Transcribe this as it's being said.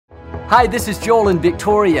Hi, this is Joel and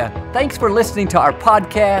Victoria. Thanks for listening to our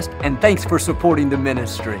podcast, and thanks for supporting the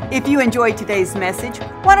ministry. If you enjoyed today's message,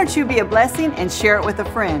 why don't you be a blessing and share it with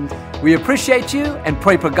a friend? We appreciate you and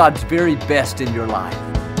pray for God's very best in your life.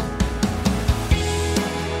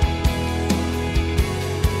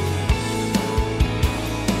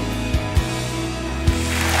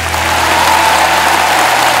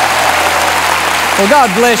 Well,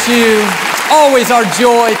 God bless you. It's always our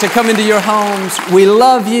joy to come into your homes. We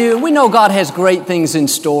love you. We know God has great things in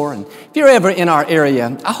store. And if you're ever in our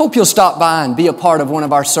area, I hope you'll stop by and be a part of one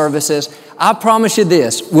of our services. I promise you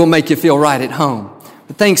this, we'll make you feel right at home.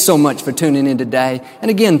 But thanks so much for tuning in today.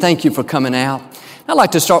 And again, thank you for coming out. I'd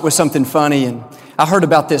like to start with something funny. And I heard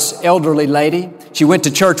about this elderly lady. She went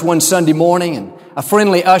to church one Sunday morning, and a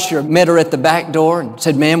friendly usher met her at the back door and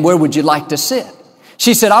said, "Ma'am, where would you like to sit?"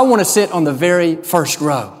 She said, "I want to sit on the very first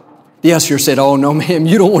row." The usher said, "Oh, no, ma'am,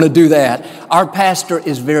 you don't want to do that. Our pastor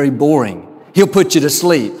is very boring. He'll put you to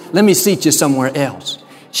sleep. Let me seat you somewhere else."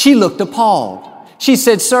 She looked appalled. She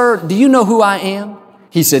said, "Sir, do you know who I am?"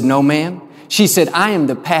 He said, "No, ma'am." She said, "I am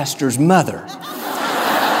the pastor's mother."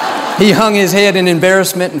 He hung his head in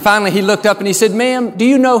embarrassment, and finally he looked up and he said, "Ma'am, do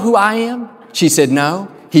you know who I am?" She said, "No."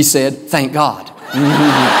 He said, "Thank God."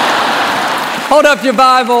 Hold up your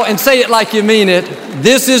Bible and say it like you mean it.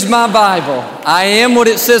 This is my Bible. I am what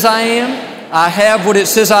it says I am. I have what it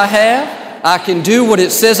says I have. I can do what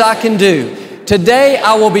it says I can do. Today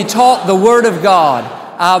I will be taught the Word of God.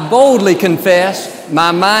 I boldly confess,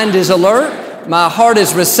 my mind is alert, my heart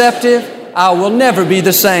is receptive. I will never be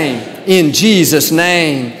the same. In Jesus'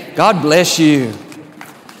 name, God bless you.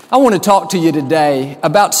 I want to talk to you today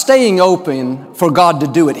about staying open for God to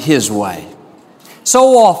do it His way.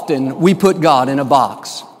 So often we put God in a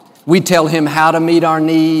box. We tell Him how to meet our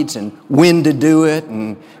needs and when to do it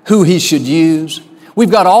and who He should use.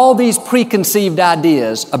 We've got all these preconceived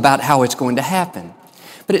ideas about how it's going to happen.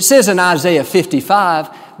 But it says in Isaiah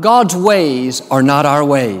 55, God's ways are not our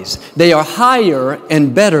ways. They are higher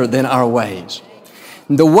and better than our ways.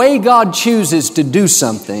 The way God chooses to do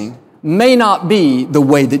something may not be the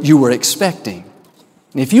way that you were expecting.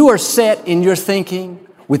 And if you are set in your thinking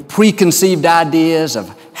with preconceived ideas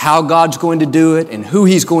of how God's going to do it and who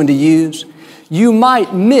He's going to use, you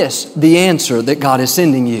might miss the answer that God is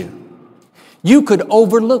sending you. You could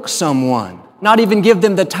overlook someone, not even give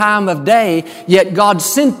them the time of day, yet God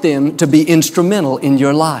sent them to be instrumental in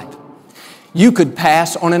your life. You could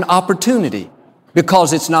pass on an opportunity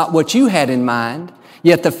because it's not what you had in mind,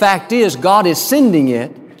 yet the fact is God is sending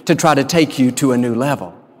it to try to take you to a new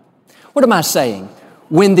level. What am I saying?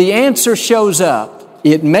 When the answer shows up,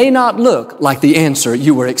 it may not look like the answer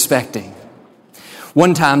you were expecting.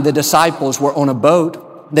 One time the disciples were on a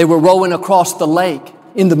boat. They were rowing across the lake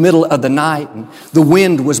in the middle of the night, and the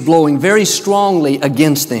wind was blowing very strongly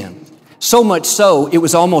against them. So much so, it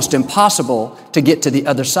was almost impossible to get to the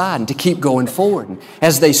other side and to keep going forward. And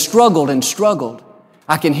as they struggled and struggled,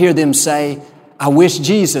 I can hear them say, "I wish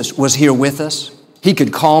Jesus was here with us. He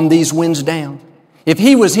could calm these winds down. If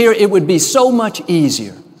He was here, it would be so much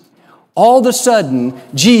easier." All of a sudden,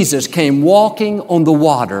 Jesus came walking on the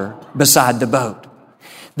water beside the boat.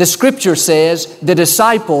 The scripture says the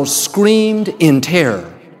disciples screamed in terror.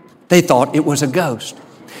 They thought it was a ghost.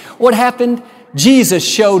 What happened? Jesus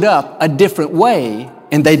showed up a different way,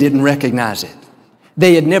 and they didn't recognize it.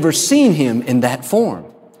 They had never seen Him in that form.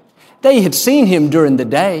 They had seen Him during the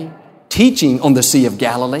day, teaching on the Sea of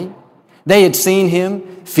Galilee. They had seen Him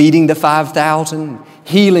feeding the 5,000,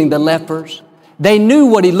 healing the lepers. They knew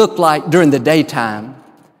what He looked like during the daytime,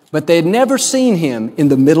 but they had never seen Him in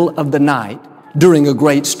the middle of the night during a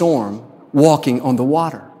great storm, walking on the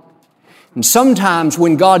water. And sometimes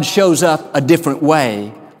when God shows up a different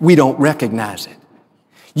way, we don't recognize it.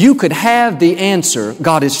 You could have the answer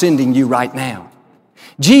God is sending you right now.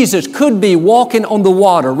 Jesus could be walking on the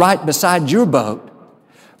water right beside your boat,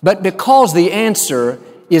 but because the answer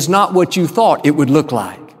is not what you thought it would look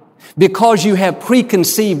like, because you have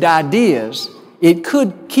preconceived ideas, it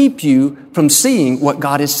could keep you from seeing what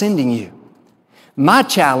God is sending you. My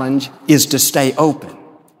challenge is to stay open.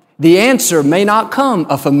 The answer may not come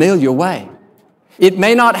a familiar way. It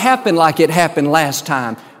may not happen like it happened last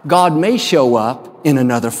time. God may show up in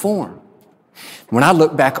another form. When I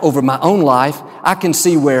look back over my own life, I can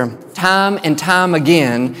see where time and time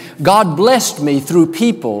again, God blessed me through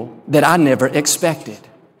people that I never expected.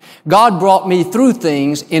 God brought me through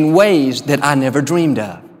things in ways that I never dreamed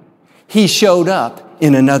of. He showed up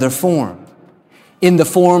in another form, in the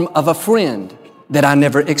form of a friend that I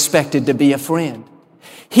never expected to be a friend.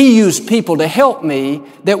 He used people to help me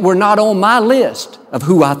that were not on my list of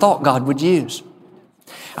who I thought God would use.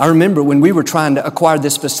 I remember when we were trying to acquire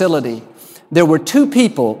this facility, there were two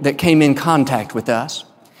people that came in contact with us.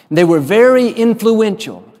 They were very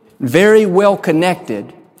influential, very well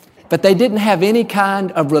connected, but they didn't have any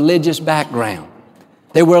kind of religious background.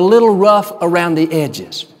 They were a little rough around the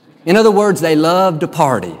edges. In other words, they loved to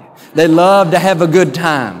party. They loved to have a good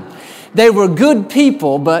time. They were good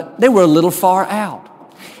people, but they were a little far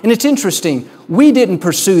out. And it's interesting, we didn't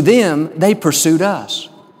pursue them, they pursued us.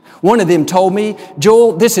 One of them told me,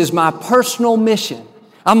 Joel, this is my personal mission.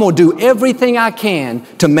 I'm going to do everything I can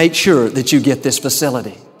to make sure that you get this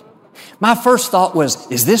facility. My first thought was,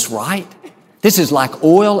 is this right? This is like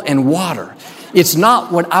oil and water. It's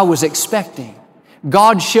not what I was expecting.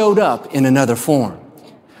 God showed up in another form.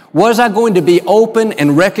 Was I going to be open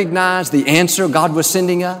and recognize the answer God was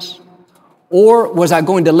sending us? Or was I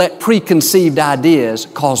going to let preconceived ideas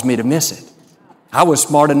cause me to miss it? I was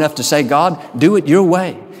smart enough to say, God, do it your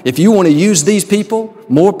way. If you want to use these people,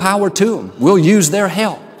 more power to them. We'll use their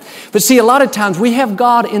help. But see, a lot of times we have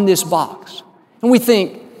God in this box and we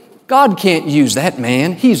think, God can't use that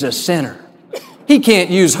man. He's a sinner. He can't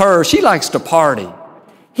use her. She likes to party.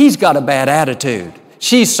 He's got a bad attitude.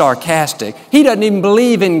 She's sarcastic. He doesn't even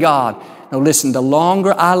believe in God. Now listen, the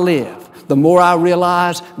longer I live, the more I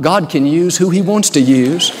realize God can use who He wants to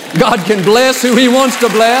use. God can bless who He wants to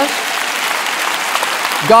bless.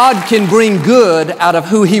 God can bring good out of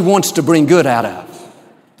who He wants to bring good out of.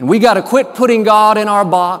 And we got to quit putting God in our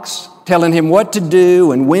box, telling Him what to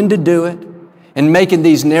do and when to do it, and making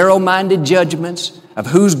these narrow-minded judgments of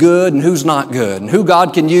who's good and who's not good, and who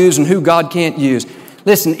God can use and who God can't use.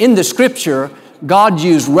 Listen, in the Scripture, God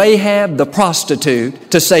used Rahab the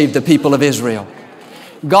prostitute to save the people of Israel.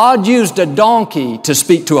 God used a donkey to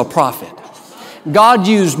speak to a prophet. God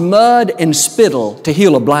used mud and spittle to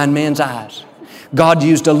heal a blind man's eyes. God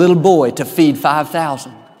used a little boy to feed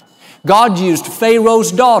 5,000. God used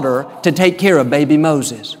Pharaoh's daughter to take care of baby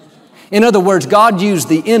Moses. In other words, God used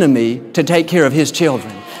the enemy to take care of His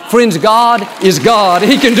children. Friends, God is God.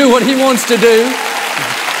 He can do what He wants to do.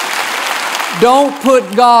 Don't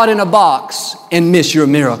put God in a box and miss your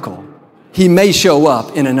miracle. He may show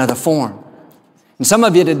up in another form. And some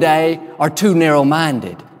of you today are too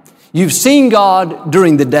narrow-minded. You've seen God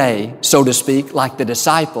during the day, so to speak, like the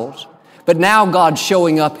disciples, but now God's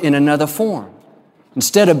showing up in another form.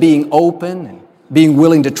 Instead of being open and being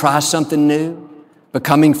willing to try something new,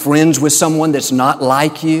 becoming friends with someone that's not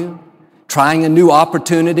like you, trying a new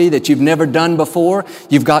opportunity that you've never done before,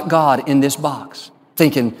 you've got God in this box,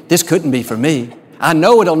 thinking, this couldn't be for me. I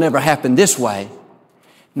know it'll never happen this way.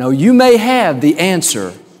 No, you may have the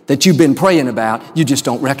answer that you've been praying about, you just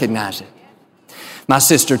don't recognize it. My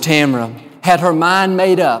sister Tamara had her mind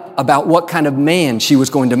made up about what kind of man she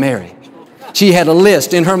was going to marry. She had a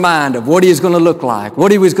list in her mind of what he was going to look like,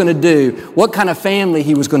 what he was going to do, what kind of family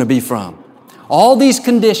he was going to be from. All these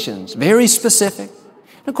conditions, very specific.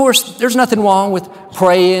 And of course, there's nothing wrong with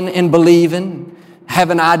praying and believing,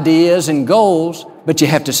 having ideas and goals, but you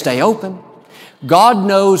have to stay open. God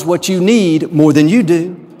knows what you need more than you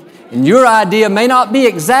do. And your idea may not be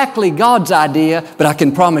exactly God's idea, but I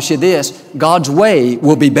can promise you this, God's way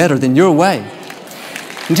will be better than your way.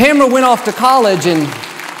 And Tamara went off to college and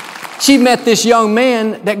she met this young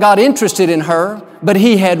man that got interested in her, but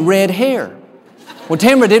he had red hair. Well,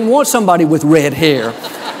 Tamara didn't want somebody with red hair.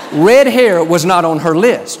 Red hair was not on her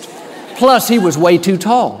list. Plus, he was way too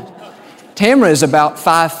tall. Tamara is about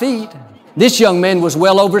 5 feet. This young man was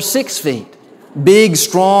well over 6 feet. Big,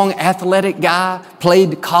 strong, athletic guy,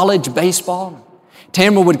 played college baseball.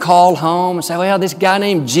 Tamara would call home and say, well, this guy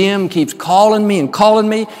named Jim keeps calling me and calling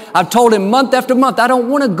me. I've told him month after month, I don't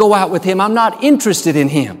want to go out with him. I'm not interested in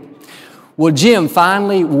him. Well, Jim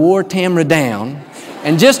finally wore Tamara down,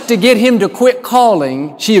 and just to get him to quit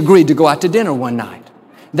calling, she agreed to go out to dinner one night.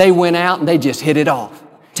 They went out and they just hit it off.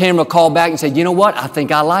 Tamara called back and said, you know what? I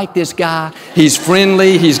think I like this guy. He's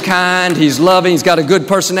friendly, he's kind, he's loving, he's got a good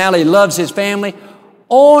personality, he loves his family.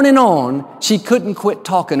 On and on, she couldn't quit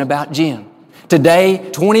talking about Jim. Today,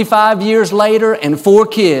 25 years later and 4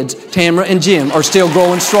 kids, Tamara and Jim are still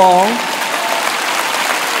growing strong.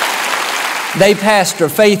 They pastor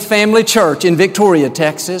Faith Family Church in Victoria,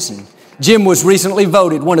 Texas, and Jim was recently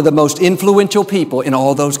voted one of the most influential people in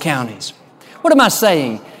all those counties. What am I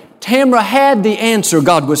saying? Tamara had the answer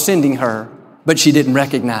God was sending her, but she didn't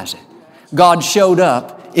recognize it. God showed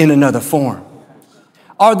up in another form.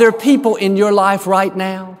 Are there people in your life right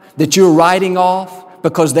now that you're writing off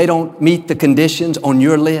because they don't meet the conditions on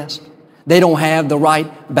your list? They don't have the right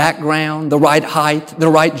background, the right height, the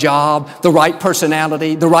right job, the right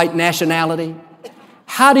personality, the right nationality.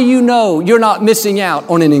 How do you know you're not missing out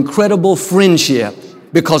on an incredible friendship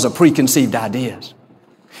because of preconceived ideas?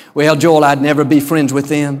 Well, Joel, I'd never be friends with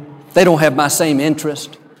them. They don't have my same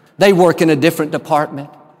interest. They work in a different department.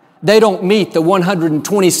 They don't meet the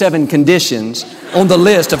 127 conditions on the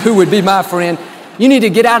list of who would be my friend. You need to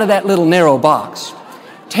get out of that little narrow box.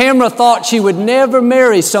 Tamara thought she would never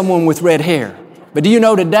marry someone with red hair. But do you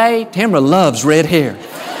know today, Tamara loves red hair.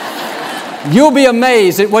 You'll be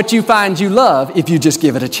amazed at what you find you love if you just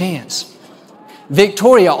give it a chance.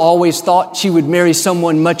 Victoria always thought she would marry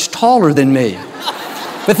someone much taller than me.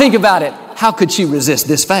 But think about it. How could she resist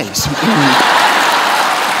this face?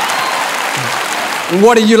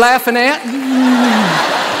 What are you laughing at?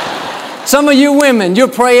 Some of you women, you're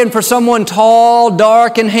praying for someone tall,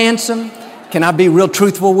 dark, and handsome. Can I be real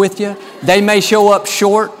truthful with you? They may show up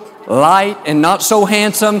short, light, and not so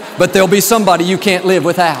handsome, but there'll be somebody you can't live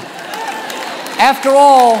without. After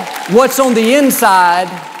all, what's on the inside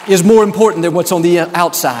is more important than what's on the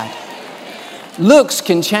outside. Looks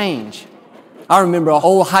can change. I remember an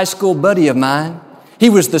old high school buddy of mine. He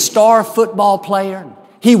was the star football player.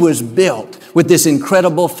 He was built with this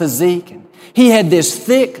incredible physique. He had this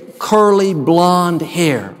thick, curly, blonde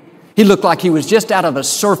hair. He looked like he was just out of a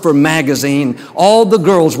surfer magazine. All the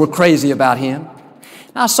girls were crazy about him.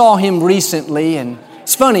 I saw him recently, and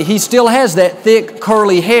it's funny, he still has that thick,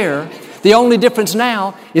 curly hair. The only difference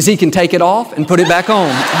now is he can take it off and put it back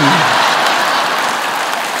on.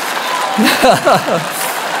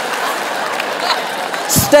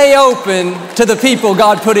 Stay open to the people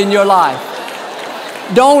God put in your life.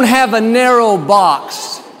 Don't have a narrow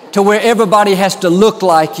box to where everybody has to look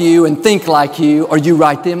like you and think like you, or you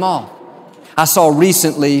write them off. I saw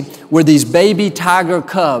recently where these baby tiger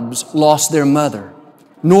cubs lost their mother.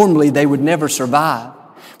 Normally they would never survive.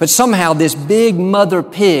 But somehow this big mother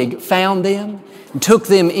pig found them and took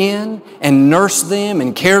them in and nursed them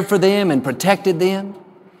and cared for them and protected them.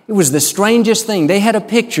 It was the strangest thing. They had a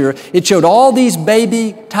picture. It showed all these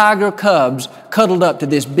baby tiger cubs cuddled up to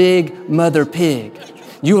this big mother pig.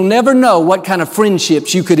 You'll never know what kind of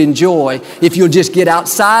friendships you could enjoy if you'll just get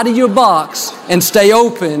outside of your box and stay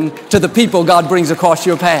open to the people God brings across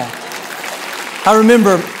your path. I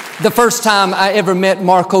remember the first time I ever met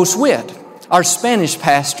Marcos Witt, our Spanish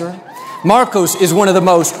pastor. Marcos is one of the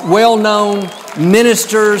most well-known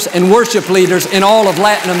ministers and worship leaders in all of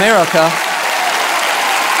Latin America.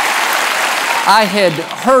 I had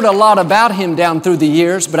heard a lot about him down through the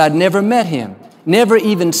years, but I'd never met him, never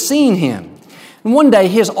even seen him. And one day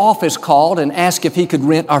his office called and asked if he could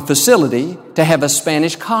rent our facility to have a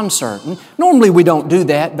Spanish concert. And normally we don't do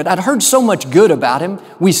that, but I'd heard so much good about him,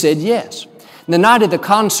 we said yes. And the night of the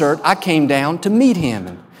concert, I came down to meet him.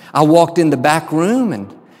 And I walked in the back room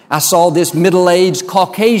and I saw this middle-aged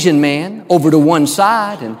Caucasian man over to one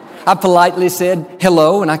side, and I politely said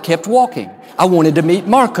hello, and I kept walking. I wanted to meet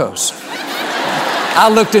Marcos. I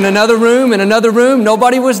looked in another room,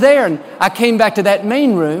 nobody was there. And I came back to that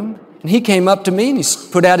main room, and he came up to me and he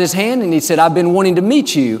put out his hand and he said, "I've been wanting to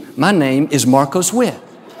meet you. My name is Marcos Witt."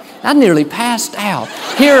 I nearly passed out.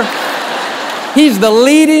 Here, he's the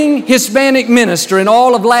leading Hispanic minister in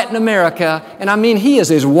all of Latin America. And I mean, he is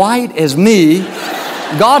as white as me.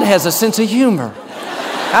 God has a sense of humor.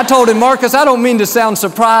 I told him, "Marcos, I don't mean to sound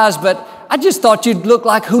surprised, but I just thought you'd look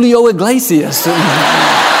like Julio Iglesias."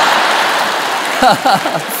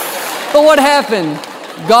 But what happened?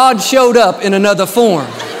 God showed up in another form.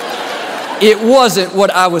 It wasn't what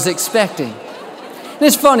I was expecting. And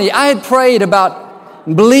it's funny, I had prayed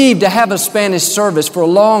believed to have a Spanish service for a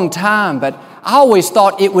long time, but I always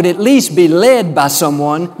thought it would at least be led by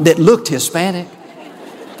someone that looked Hispanic.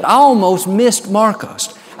 But I almost missed Marcos.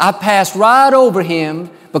 I passed right over him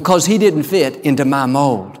because he didn't fit into my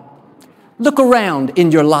mold. Look around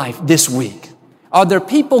in your life this week. Are there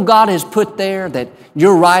people God has put there that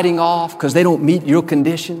you're writing off because they don't meet your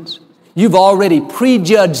conditions? You've already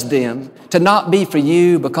prejudged them to not be for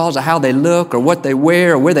you because of how they look or what they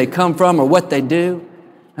wear or where they come from or what they do.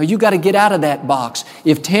 Now, you got to get out of that box.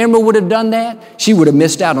 If Tamara would have done that, she would have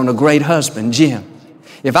missed out on a great husband, Jim.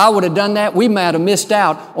 If I would have done that, we might have missed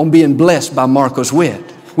out on being blessed by Marcos Witt.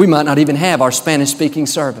 We might not even have our Spanish-speaking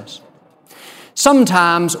service.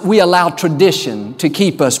 Sometimes we allow tradition to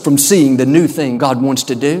keep us from seeing the new thing God wants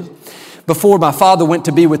to do. Before my father went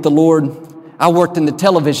to be with the Lord, I worked in the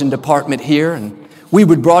television department here, and we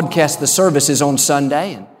would broadcast the services on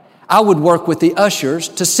Sunday, and I would work with the ushers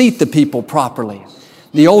to seat the people properly.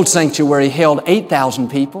 The old sanctuary held 8,000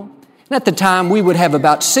 people, and at the time we would have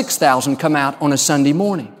about 6,000 come out on a Sunday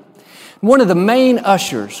morning. One of the main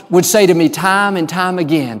ushers would say to me time and time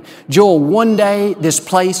again, "Joel, one day this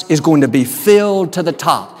place is going to be filled to the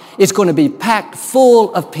top. It's going to be packed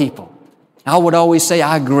full of people." I would always say,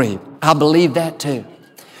 "I agree. I believe that too."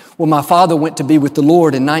 Well, my father went to be with the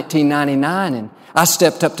Lord in 1999, and I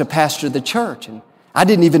stepped up to pastor the church, and I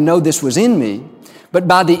didn't even know this was in me. But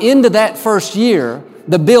by the end of that first year,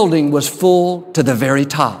 the building was full to the very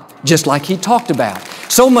top, just like he talked about.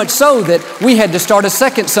 So much so that we had to start a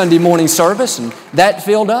second Sunday morning service, and that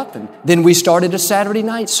filled up, and then we started a Saturday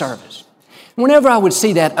night service. Whenever I would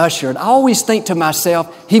see that ushered, I always think to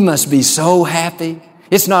myself, he must be so happy.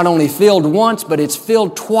 It's not only filled once, but it's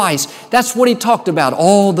filled twice. That's what he talked about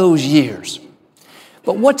all those years.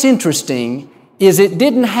 But what's interesting is it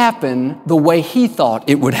didn't happen the way he thought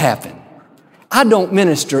it would happen. I don't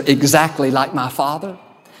minister exactly like my father.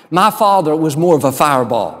 My father was more of a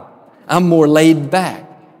fireball. I'm more laid back.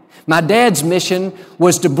 My dad's mission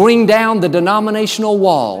was to bring down the denominational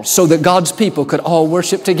walls so that God's people could all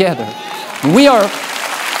worship together. We are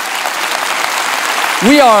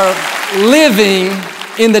living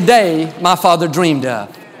in the day my father dreamed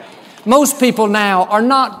of. Most people now are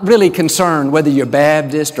not really concerned whether you're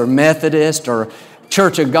Baptist or Methodist or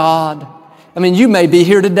Church of God. I mean, you may be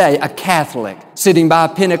here today, a Catholic, sitting by a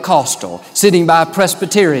Pentecostal, sitting by a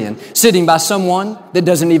Presbyterian, sitting by someone that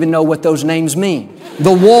doesn't even know what those names mean.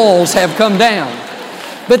 The walls have come down.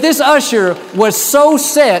 But this usher was so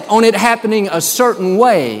set on it happening a certain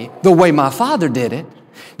way, the way my father did it,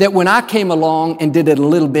 that when I came along and did it a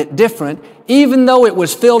little bit different, even though it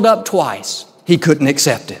was filled up twice, he couldn't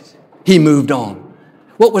accept it. He moved on.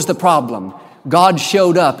 What was the problem? God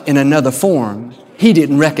showed up in another form. He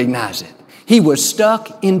didn't recognize it. He was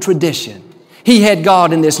stuck in tradition. He had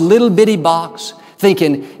God in this little bitty box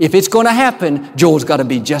thinking, if it's going to happen, Joel's got to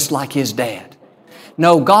be just like his dad.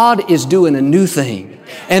 No, God is doing a new thing.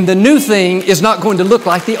 And the new thing is not going to look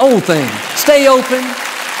like the old thing. Stay open.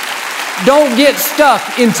 Don't get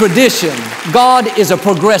stuck in tradition. God is a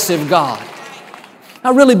progressive God.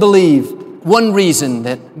 I really believe one reason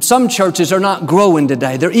that some churches are not growing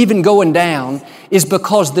today, they're even going down, is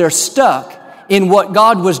because they're stuck in what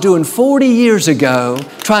God was doing 40 years ago,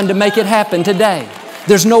 trying to make it happen today.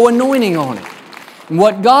 There's no anointing on it.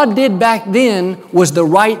 What God did back then was the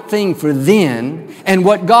right thing for then, and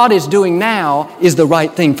what God is doing now is the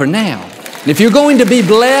right thing for now. And if you're going to be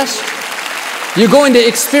blessed, you're going to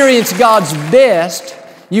experience God's best,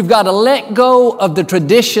 you've got to let go of the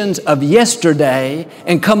traditions of yesterday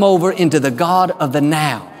and come over into the God of the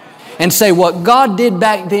now and say what God did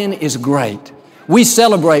back then is great. We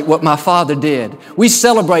celebrate what my father did. We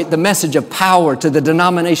celebrate the message of power to the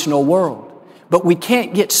denominational world. But we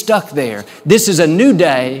can't get stuck there. This is a new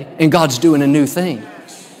day and God's doing a new thing.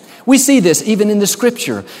 We see this even in the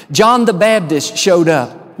Scripture. John the Baptist showed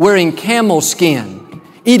up wearing camel skin,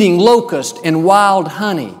 eating locust and wild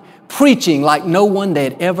honey, preaching like no one they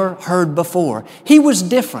had ever heard before. He was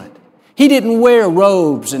different. He didn't wear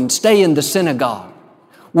robes and stay in the synagogue.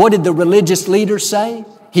 What did the religious leaders say?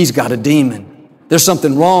 He's got a demon. There's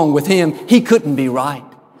something wrong with him. He couldn't be right.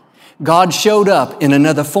 God showed up in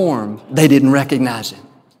another form. They didn't recognize him.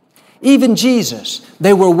 Even Jesus,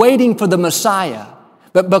 they were waiting for the Messiah,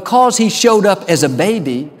 but because he showed up as a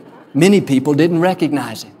baby, many people didn't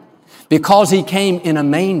recognize him. Because he came in a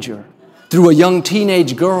manger through a young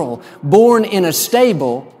teenage girl born in a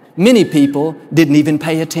stable, many people didn't even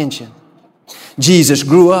pay attention. Jesus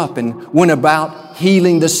grew up and went about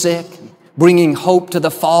healing the sick, bringing hope to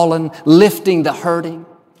the fallen, lifting the hurting.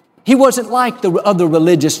 He wasn't like the other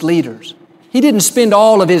religious leaders. He didn't spend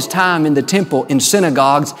all of his time in the temple, in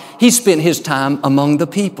synagogues. He spent his time among the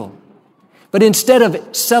people. But instead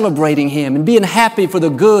of celebrating him and being happy for the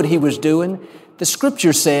good he was doing, the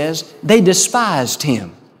Scripture says they despised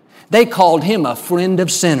him. They called him a friend of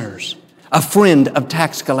sinners, a friend of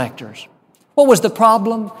tax collectors. What was the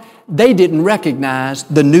problem? They didn't recognize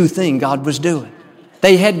the new thing God was doing.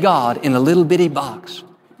 They had God in a little bitty box.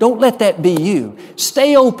 Don't let that be you.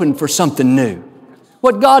 Stay open for something new.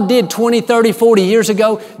 What God did 20, 30, 40 years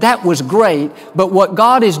ago, that was great, but what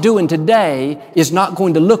God is doing today is not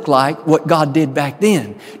going to look like what God did back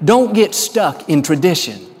then. Don't get stuck in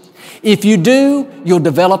tradition. If you do, you'll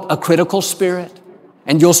develop a critical spirit,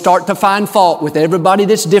 and you'll start to find fault with everybody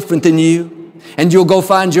that's different than you. And you'll go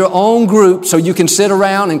find your own group so you can sit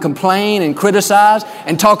around and complain and criticize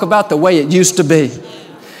and talk about the way it used to be.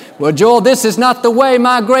 Well, Joel, this is not the way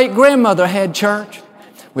my great-grandmother had church.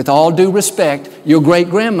 With all due respect, your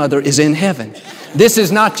great-grandmother is in heaven. This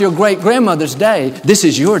is not your great-grandmother's day. This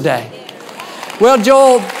is your day. Well,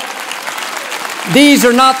 Joel, these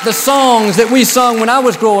are not the songs that we sung when I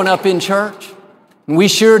was growing up in church. And we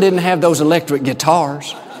sure didn't have those electric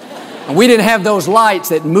guitars. And we didn't have those lights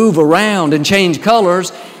that move around and change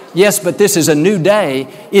colors. Yes, but this is a new day.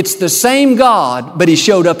 It's the same God, but He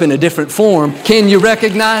showed up in a different form. Can you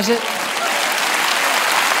recognize it?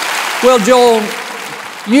 Well, Joel,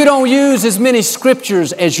 you don't use as many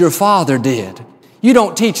scriptures as your father did. You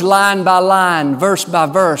don't teach line by line, verse by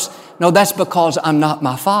verse. No, that's because I'm not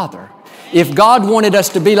my father. If God wanted us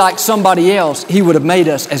to be like somebody else, He would have made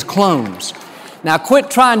us as clones. Now quit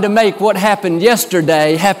trying to make what happened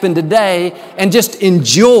yesterday happen today and just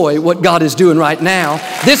enjoy what God is doing right now.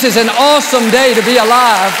 This is an awesome day to be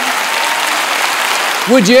alive.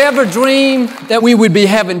 Would you ever dream that we would be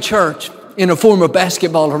having church in a former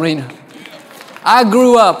basketball arena? I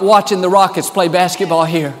grew up watching the Rockets play basketball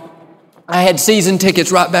here. I had season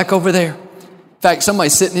tickets right back over there. In fact,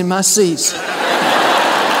 somebody's sitting in my seats.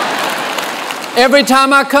 Every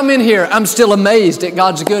time I come in here, I'm still amazed at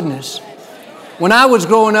God's goodness. When I was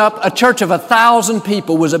growing up, a church of 1,000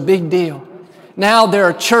 people was a big deal. Now there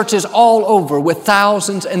are churches all over with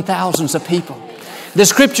thousands and thousands of people. The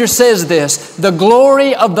scripture says this, the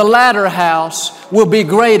glory of the latter house will be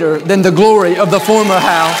greater than the glory of the former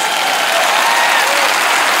house.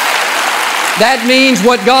 That means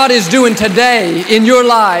what God is doing today in your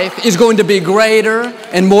life is going to be greater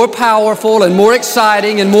and more powerful and more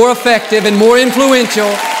exciting and more effective and more influential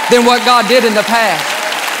than what God did in the past.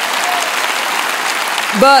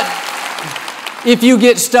 But if you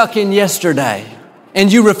get stuck in yesterday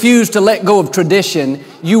and you refuse to let go of tradition,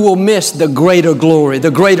 you will miss the greater glory,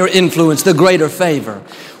 the greater influence, the greater favor.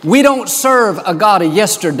 We don't serve a God of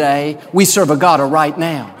yesterday, we serve a God of right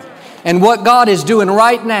now. And what God is doing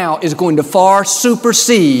right now is going to far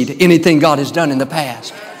supersede anything God has done in the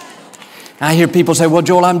past. I hear people say, well,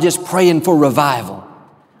 Joel, I'm just praying for revival.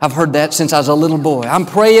 I've heard that since I was a little boy. I'm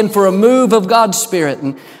praying for a move of God's Spirit,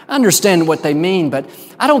 and I understand what they mean, but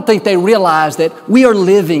I don't think they realize that we are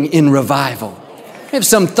living in revival. We have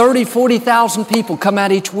some 30,000, 40,000 people come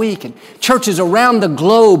out each week, and churches around the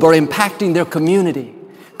globe are impacting their community.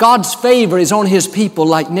 God's favor is on His people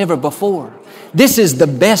like never before. This is the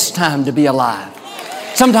best time to be alive.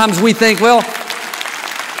 Sometimes we think, well,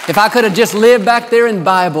 if I could have just lived back there in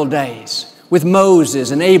Bible days with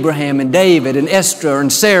Moses and Abraham and David and Esther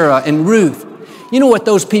and Sarah and Ruth. You know what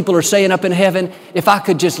those people are saying up in heaven? If I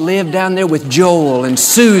could just live down there with Joel and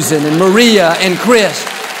Susan and Maria and Chris.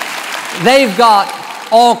 They've got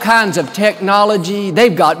all kinds of technology.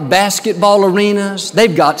 They've got basketball arenas.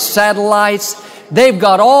 They've got satellites. They've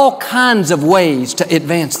got all kinds of ways to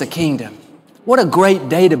advance the kingdom. What a great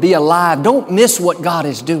day to be alive. Don't miss what God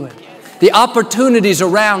is doing. The opportunities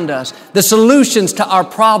around us, the solutions to our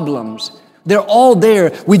problems, they're all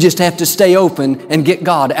there. We just have to stay open and get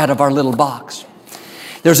God out of our little box.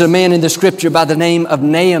 There's a man in the scripture by the name of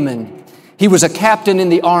Naaman. He was a captain in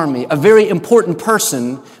the army, a very important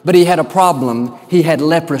person, but he had a problem. He had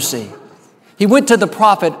leprosy. He went to the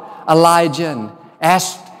prophet Elijah and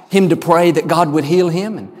asked him to pray that God would heal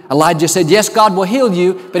him. And Elijah said, yes, God will heal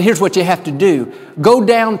you, but here's what you have to do. Go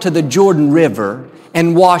down to the Jordan River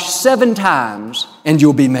and wash 7 times and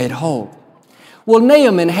you'll be made whole. Well,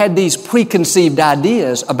 Naaman had these preconceived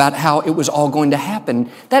ideas about how it was all going to happen.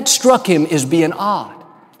 That struck him as being odd.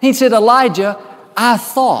 He said, Elijah, I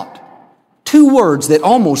thought, 2 words that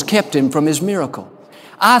almost kept him from his miracle.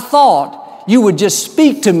 I thought you would just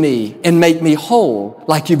speak to me and make me whole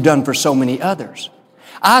like you've done for so many others.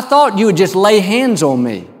 I thought you would just lay hands on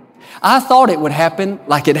me. I thought it would happen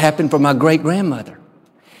like it happened for my great-grandmother.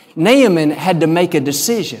 Naaman had to make a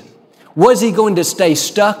decision. Was he going to stay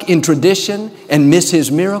stuck in tradition and miss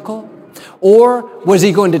his miracle? Or was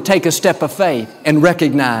he going to take a step of faith and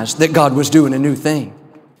recognize that God was doing a new thing?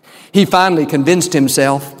 He finally convinced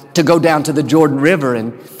himself to go down to the Jordan River,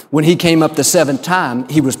 and when he came up the 7th time,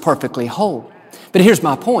 he was perfectly whole. But here's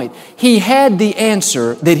my point. He had the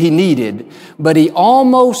answer that he needed, but he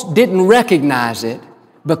almost didn't recognize it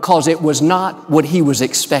because it was not what he was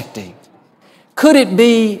expecting. Could it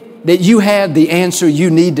be that you have the answer you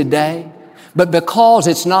need today, but because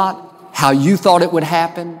it's not how you thought it would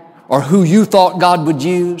happen or who you thought God would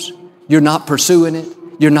use, you're not pursuing it,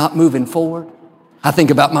 you're not moving forward? I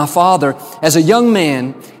think about my father. As a young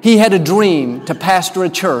man, he had a dream to pastor a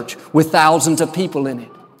church with thousands of people in it.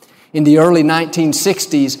 In the early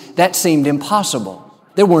 1960s, that seemed impossible.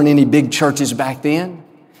 There weren't any big churches back then.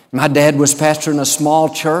 My dad was pastoring a small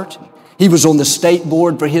church. He was on the state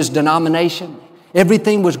board for his denomination.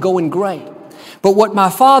 Everything was going great. But what my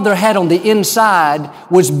father had on the inside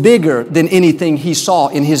was bigger than anything he saw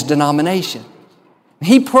in his denomination.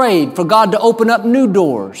 He prayed for God to open up new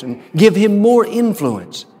doors and give him more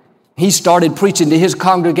influence. He started preaching to his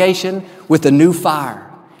congregation with a new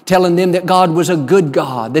fire, telling them that God was a good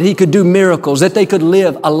God, that He could do miracles, that they could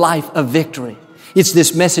live a life of victory. It's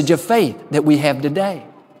this message of faith that we have today.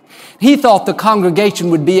 He thought the congregation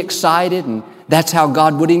would be excited and that's how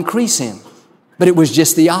God would increase him. but it was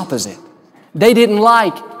just the opposite. They didn't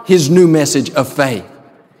like his new message of faith.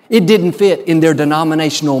 It didn't fit in their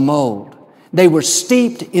denominational mold. They were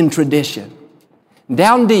steeped in tradition.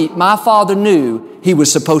 Down deep, my father knew he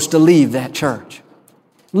was supposed to leave that church.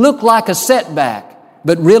 Looked like a setback,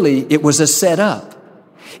 but really it was a setup.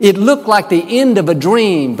 It looked like the end of a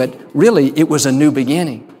dream, but really it was a new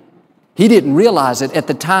beginning. He didn't realize it at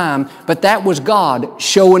the time, but that was God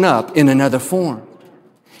showing up in another form.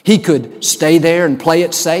 He could stay there and play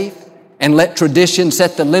it safe and let tradition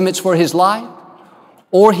set the limits for his life,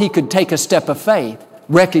 or he could take a step of faith,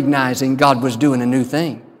 recognizing God was doing a new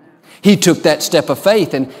thing. He took that step of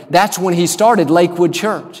faith, and that's when he started Lakewood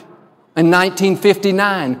Church in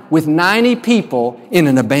 1959 with 90 people in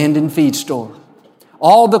an abandoned feed store.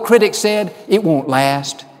 All the critics said, it won't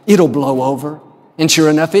last, it'll blow over. And sure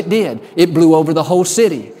enough, it did. It blew over the whole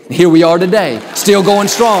city. And here we are today, still going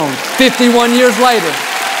strong, 51 years later.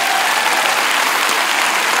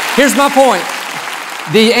 Here's my point.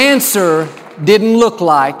 The answer didn't look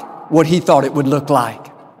like what he thought it would look like.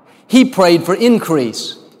 He prayed for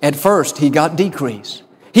increase. At first, he got decrease.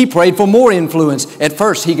 He prayed for more influence. At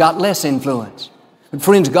first, he got less influence. But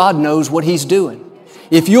friends, God knows what He's doing.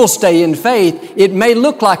 If you'll stay in faith, it may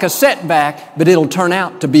look like a setback, but it'll turn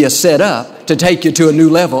out to be a setup to take you to a new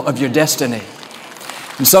level of your destiny.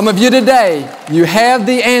 And some of you today, you have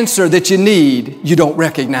the answer that you need, you don't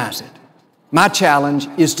recognize it. My challenge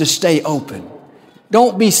is to stay open.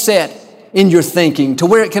 Don't be set in your thinking to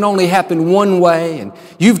where it can only happen one way, and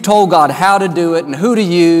you've told God how to do it and who to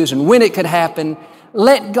use and when it could happen.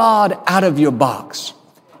 Let God out of your box.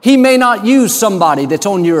 He may not use somebody that's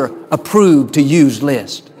on your approved to use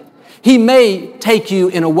list. He may take you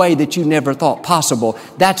in a way that you never thought possible.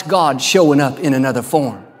 That's God showing up in another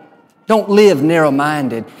form. Don't live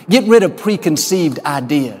narrow-minded. Get rid of preconceived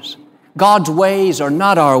ideas. God's ways are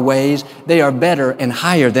not our ways. They are better and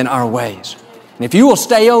higher than our ways. And if you will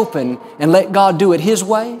stay open and let God do it His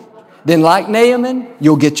way, then like Naaman,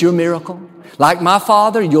 you'll get your miracle. Like my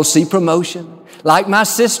father, you'll see promotion. Like my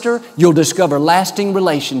sister, you'll discover lasting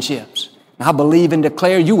relationships. And I believe and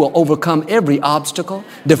declare you will overcome every obstacle,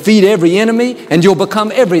 defeat every enemy, and you'll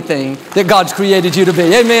become everything that God's created you to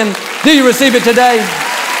be. Amen. Do you receive it today?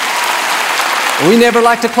 We never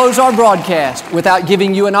like to close our broadcast without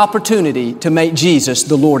giving you an opportunity to make Jesus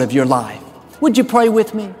the Lord of your life. Would you pray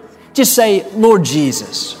with me? Just say, Lord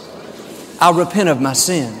Jesus, I repent of my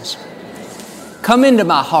sins. Come into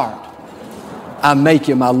my heart. I make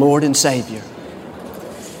you my Lord and Savior.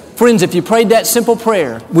 Friends, if you prayed that simple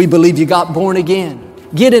prayer, we believe you got born again.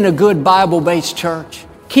 Get in a good Bible-based church.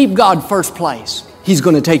 Keep God first place. He's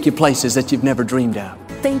going to take you places that you've never dreamed of.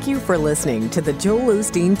 Thank you for listening to the Joel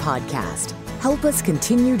Osteen Podcast. Help us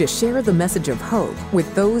continue to share the message of hope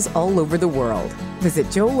with those all over the world. Visit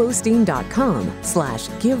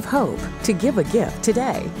joelosteen.com/give hope to give a gift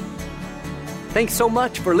today. Thanks so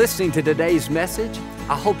much for listening to today's message.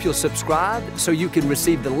 I hope you'll subscribe so you can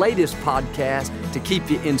receive the latest podcast to keep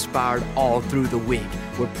you inspired all through the week.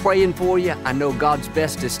 We're praying for you. I know God's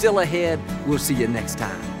best is still ahead. We'll see you next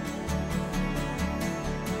time.